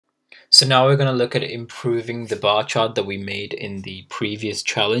So now we're going to look at improving the bar chart that we made in the previous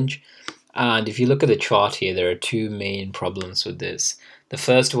challenge. And if you look at the chart here, there are two main problems with this. The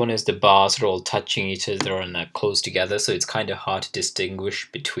first one is the bars are all touching each other and are close together, so it's kind of hard to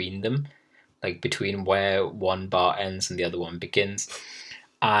distinguish between them, like between where one bar ends and the other one begins.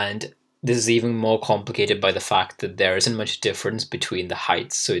 And this is even more complicated by the fact that there isn't much difference between the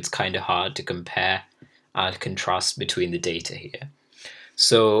heights, so it's kind of hard to compare and contrast between the data here.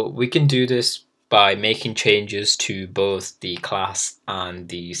 So we can do this by making changes to both the class and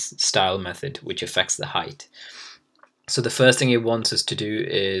the style method, which affects the height. So the first thing it wants us to do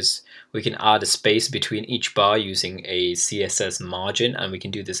is we can add a space between each bar using a CSS margin, and we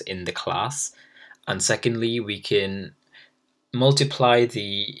can do this in the class. And secondly, we can multiply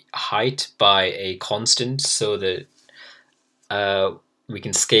the height by a constant so that we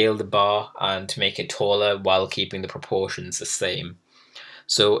can scale the bar and to make it taller while keeping the proportions the same.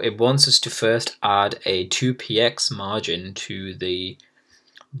 So it wants us to first add a 2px margin to the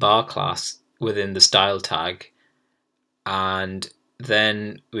bar class within the style tag, and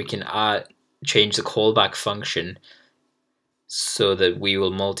then we can change the callback function so that we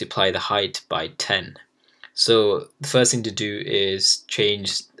will multiply the height by 10. So the first thing to do is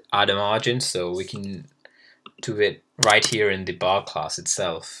add a margin, so we can do it right here in the bar class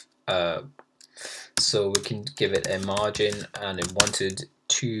itself. So we can give it a margin, and it wanted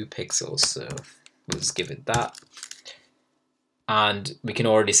 2 pixels, so we'll just give it that. And we can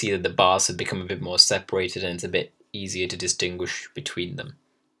already see that the bars have become a bit more separated and it's a bit easier to distinguish between them.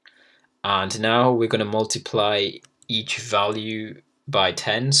 And now we're going to multiply each value by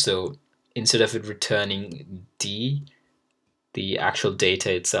 10, so instead of it returning d, the actual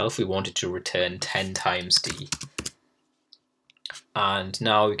data itself, we want it to return 10 times d. And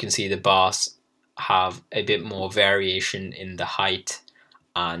now we can see the bars have a bit more variation in the height,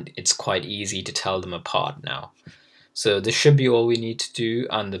 and it's quite easy to tell them apart now. So this should be all we need to do,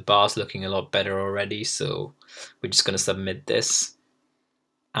 and the bar's looking a lot better already, so we're just going to submit this.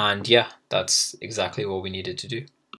 And yeah, that's exactly what we needed to do.